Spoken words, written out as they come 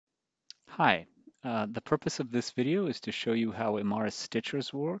Hi, the purpose of this video is to show you how Imaris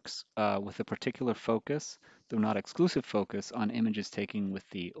Stitche works with a particular focus, though not exclusive focus, on images taken with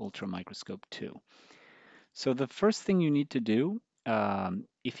the Ultra Microscope 2. So the first thing you need to do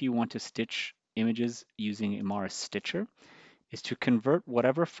if you want to stitch images using Imaris Stitche is to convert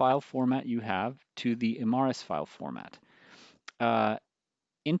whatever file format you have to the Imaris file format. Uh,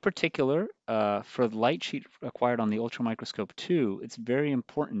 in particular, for the light sheet acquired on the Ultra Microscope 2, it's very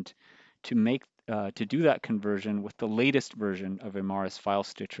important to do that conversion with the latest version of Imaris File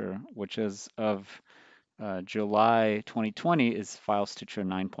Stitcher, which is of July 2020 is File Stitcher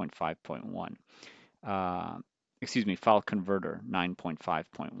 9.5.1. Excuse me, File Converter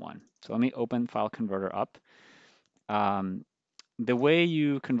 9.5.1. So let me open File Converter up. The way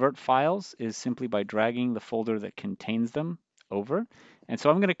you convert files is simply by dragging the folder that contains them over. And so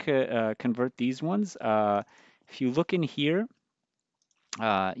I'm going to convert these ones. If you look in here,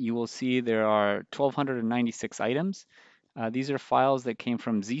 you will see there are 1,296 items. These are files that came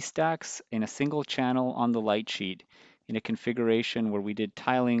from ZStacks in a single channel on the light sheet in a configuration where we did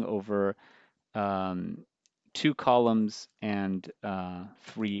tiling over 2 columns and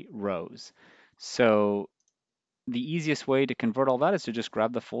 3 rows. So the easiest way to convert all that is to just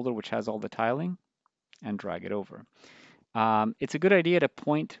grab the folder which has all the tiling and drag it over. It's a good idea to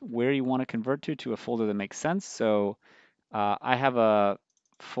point where you want to convert to a folder that makes sense. So I have a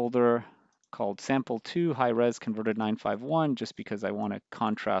folder called sample2 high res converted 951 just because I want to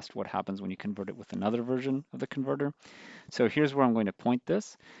contrast what happens when you convert it with another version of the converter. So here's where I'm going to point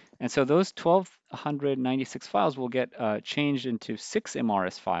this. And so those 1,296 files will get changed into 6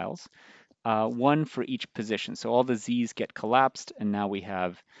 Imaris files, one for each position. So all the Z's get collapsed, and now we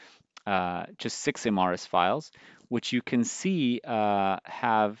have just 6 Imaris files, which you can see all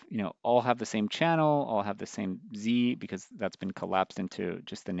have the same channel, all have the same Z because that's been collapsed into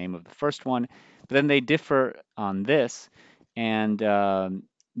just the name of the first one. But then they differ on this, and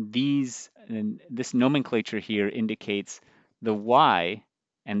this nomenclature here indicates the Y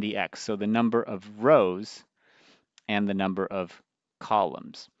and the X, so the number of rows and the number of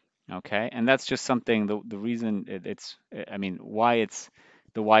columns. Okay, and that's just something, the reason I mean, why it's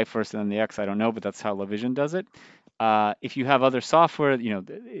the Y first and then the X, I don't know, but that's how LaVision does it. If you have other software,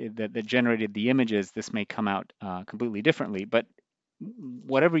 that generated the images, this may come out completely differently. But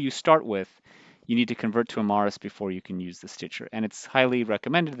whatever you start with, you need to convert to Imaris before you can use the Stitcher. And it's highly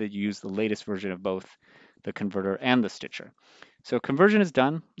recommended that you use the latest version of both the converter and the Stitcher. So conversion is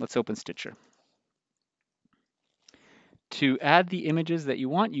done. Let's open Stitcher. To add the images that you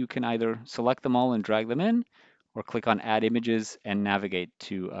want, you can either select them all and drag them in, or click on Add Images and navigate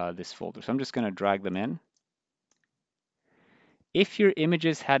to this folder. So I'm just going to drag them in. If your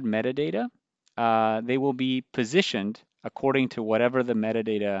images had metadata, they will be positioned according to whatever the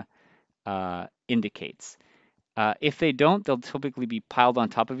metadata indicates. If they don't, they'll typically be piled on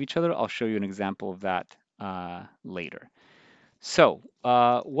top of each other. I'll show you an example of that later. So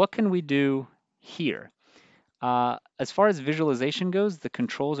what can we do here? As far as visualization goes, the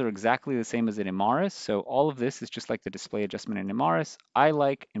controls are exactly the same as in Imaris. So all of this is just like the display adjustment in Imaris. I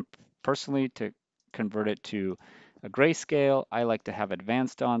like personally to convert it to a grayscale. I like to have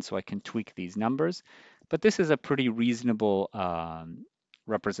advanced on so I can tweak these numbers. But this is a pretty reasonable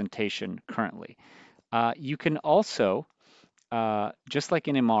representation currently. You can also, just like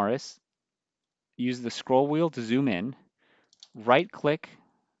in Imaris, use the scroll wheel to zoom in, right click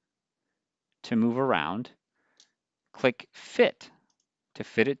to move around, click Fit to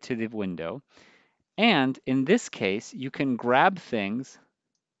fit it to the window. And in this case, you can grab things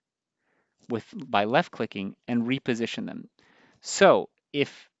by left clicking and reposition them. So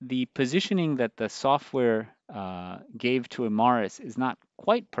if the positioning that the software gave to Imaris is not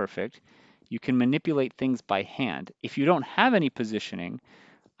quite perfect, you can manipulate things by hand. If you don't have any positioning,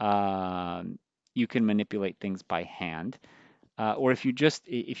 you can manipulate things by hand. Or if you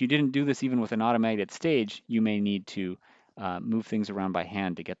didn't do this even with an automated stage, you may need to move things around by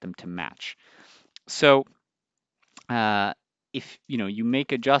hand to get them to match. So if you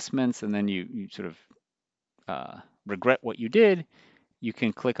make adjustments and then you sort of regret what you did, you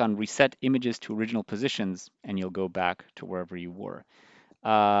can click on Reset Images to Original Positions, and you'll go back to wherever you were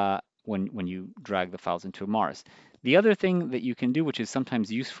when you drag the files into Imaris. The other thing that you can do, which is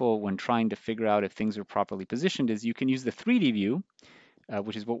sometimes useful when trying to figure out if things are properly positioned, is you can use the 3D view,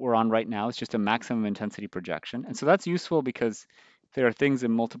 which is what we're on right now. It's just a maximum intensity projection. And so that's useful because if there are things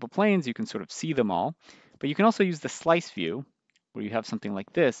in multiple planes, you can sort of see them all. But you can also use the slice view, where you have something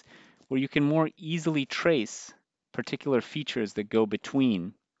like this, where you can more easily trace particular features that go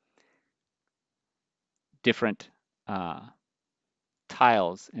between different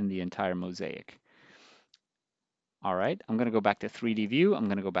tiles in the entire mosaic. All right, I'm going to go back to 3D view. I'm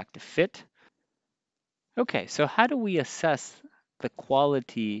going to go back to fit. Okay, so how do we assess the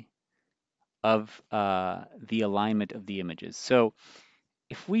quality of the alignment of the images? So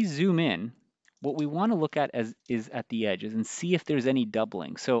if we zoom in, what we want to look at is at the edges and see if there's any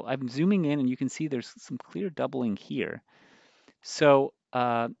doubling. So I'm zooming in and you can see there's some clear doubling here. So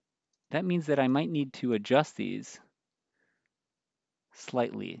that means that I might need to adjust these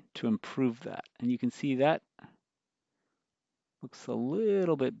slightly to improve that. And you can see that looks a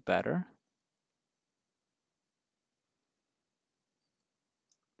little bit better.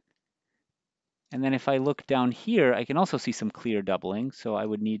 And then if I look down here, I can also see some clear doubling. So I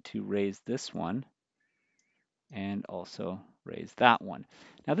would need to raise this one and also raise that one.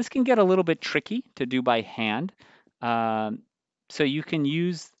 Now this can get a little bit tricky to do by hand. So you can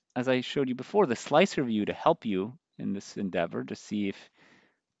use, as I showed you before, the slicer view to help you in this endeavor to see if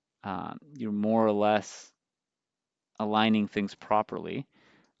you're more or less aligning things properly.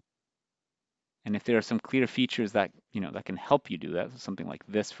 And if there are some clear features that, that can help you do that, something like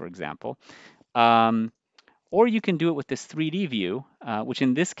this, for example. Or you can do it with this 3D view, which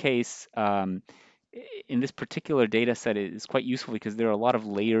in this case, in this particular data set is quite useful because there are a lot of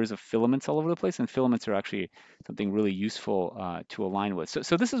layers of filaments all over the place, and filaments are actually something really useful to align with.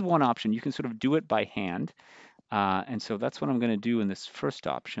 So this is one option. You can sort of do it by hand. And so that's what I'm going to do in this first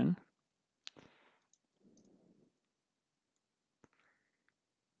option.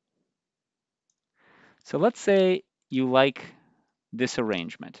 So let's say you like this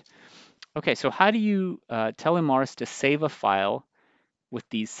arrangement. Okay, so how do you tell Imaris to save a file with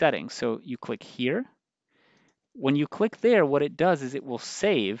these settings? So you click here. When you click there, what it does is it will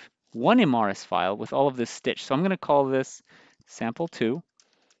save one Imaris file with all of this stitch. So I'm going to call this sample2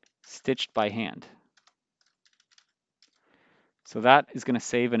 stitched by hand. So that is going to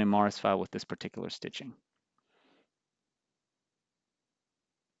save an Imaris file with this particular stitching.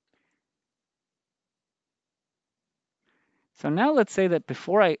 So now let's say that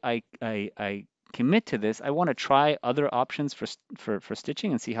before I commit to this, I want to try other options for stitching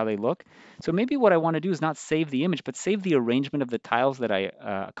and see how they look. So maybe what I want to do is not save the image, but save the arrangement of the tiles that I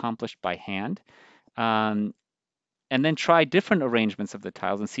accomplished by hand. And then try different arrangements of the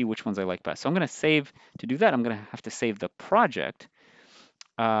tiles and see which ones I like best. So I'm going to save, to do that, I'm going to have to save the project.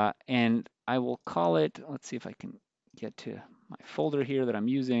 And I will call it, let's see if I can get to my folder here that I'm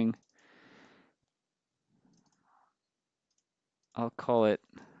using. I'll call it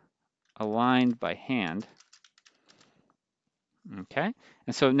aligned by hand. Okay,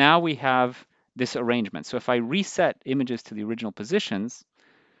 and so now we have this arrangement. So if I reset images to the original positions,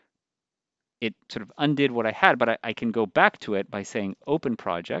 it sort of undid what I had, but I can go back to it by saying open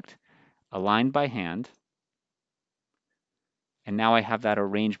project, aligned by hand, and now I have that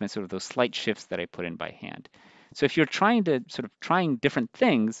arrangement, sort of those slight shifts that I put in by hand. So if you're trying different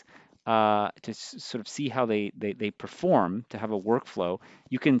things to sort of see how they perform, to have a workflow,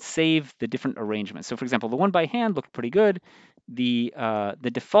 you can save the different arrangements. So for example, the one by hand looked pretty good. The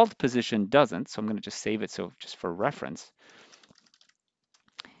default position doesn't, so I'm going to just save it so just for reference.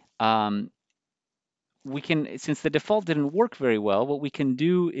 We can, since the default didn't work very well, what we can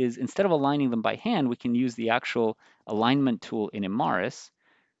do is instead of aligning them by hand, we can use the actual alignment tool in Imaris,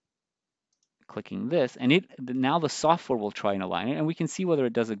 clicking this, and now the software will try and align it, and we can see whether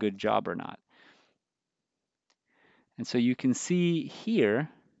it does a good job or not. And so you can see here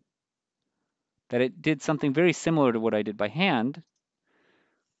that it did something very similar to what I did by hand.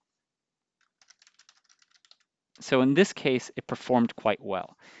 So in this case, it performed quite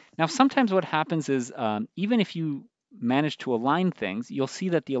well. Now, sometimes what happens is even if you manage to align things, you'll see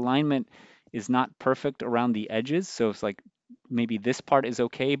that the alignment is not perfect around the edges. So it's like maybe this part is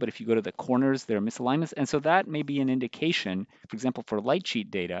okay, but if you go to the corners, there are misalignments. And so that may be an indication, for example, for light sheet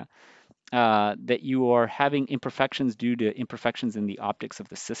data, that you are having imperfections due to imperfections in the optics of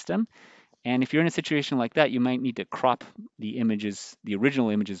the system. And if you're in a situation like that, you might need to crop the images, the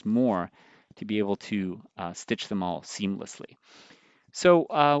original images more to be able to stitch them all seamlessly.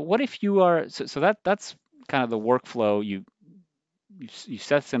 So what if you are, so that's kind of the workflow. You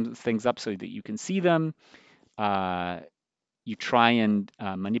set some things up so that you can see them. You try and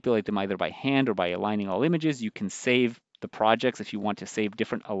manipulate them either by hand or by aligning all images. You can save the projects if you want to save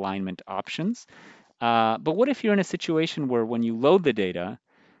different alignment options. But what if you're in a situation where when you load the data,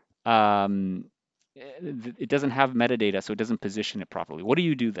 it doesn't have metadata, so it doesn't position it properly? What do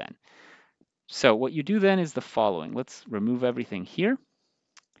you do then? So what you do then is the following. Let's remove everything here.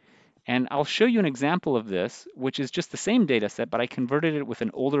 And I'll show you an example of this, which is just the same data set, but I converted it with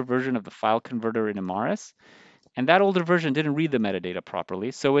an older version of the file converter in Imaris. And that older version didn't read the metadata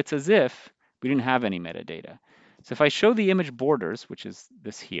properly, so it's as if we didn't have any metadata. So if I show the image borders, which is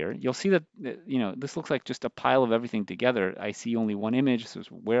this here, you'll see that, this looks like just a pile of everything together. I see only one image, so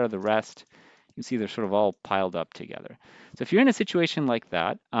where are the rest? You can see they're sort of all piled up together. So if you're in a situation like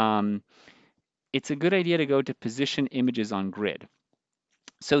that, it's a good idea to go to position images on grid.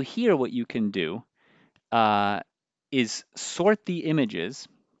 So here what you can do is sort the images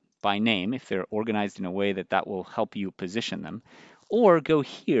by name if they're organized in a way that that will help you position them, or go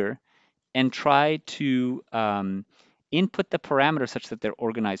here and try to input the parameters such that they're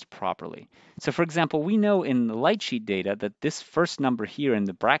organized properly. So for example, we know in the light sheet data that this first number here in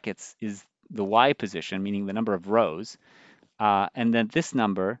the brackets is the Y position, meaning the number of rows, and then this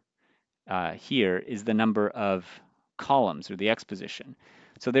number here is the number of columns, or the X position.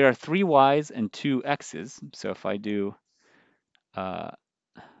 So there are 3 Ys and 2 X's. So if I do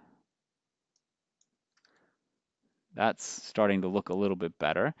that's starting to look a little bit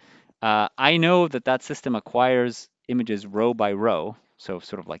better. I know that that system acquires images row by row, so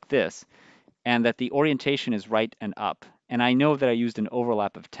sort of like this, and that the orientation is right and up. And I know that I used an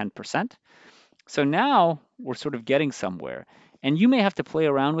overlap of 10%. So now we're sort of getting somewhere. And you may have to play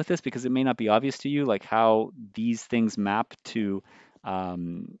around with this because it may not be obvious to you, like how these things map to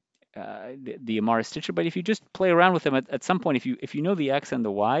the Imaris Stitche. But if you just play around with them at some point, if you know the X and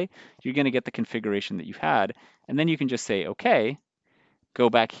the Y, you're going to get the configuration that you've had. And then you can just say, OK, go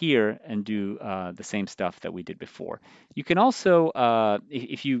back here and do the same stuff that we did before. You can also,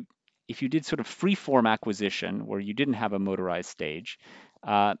 if you did sort of free-form acquisition where you didn't have a motorized stage,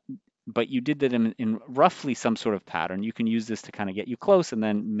 but you did that in roughly some sort of pattern, you can use this to kind of get you close and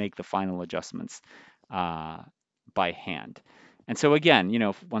then make the final adjustments by hand. And so again,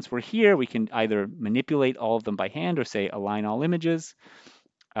 once we're here, we can either manipulate all of them by hand or say align all images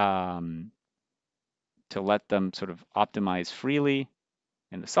to let them sort of optimize freely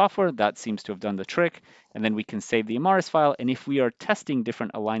in the software. That seems to have done the trick. And then we can save the Imaris file. And if we are testing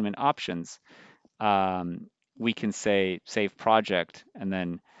different alignment options, we can say save project and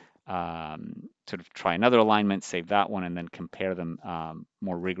then sort of try another alignment, save that one, and then compare them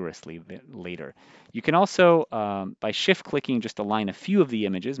more rigorously later. You can also, by shift clicking, just align a few of the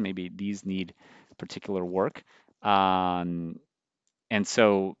images. Maybe these need particular work. And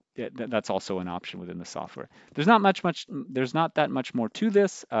so that's also an option within the software. There's not that much more to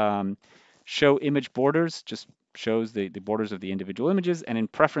this. Show image borders just shows the borders of the individual images, and in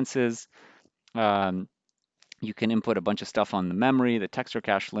preferences, you can input a bunch of stuff on the memory, the texture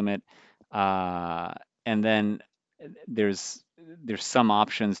cache limit, and then there's some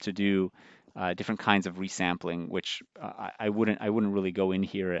options to do different kinds of resampling, which I wouldn't really go in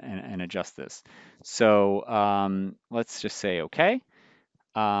here and adjust this. So let's just say okay.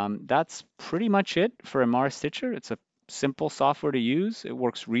 That's pretty much it for Imaris Stitche. It's a simple software to use. It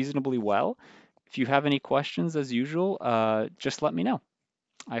works reasonably well. If you have any questions, as usual, just let me know.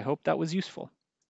 I hope that was useful.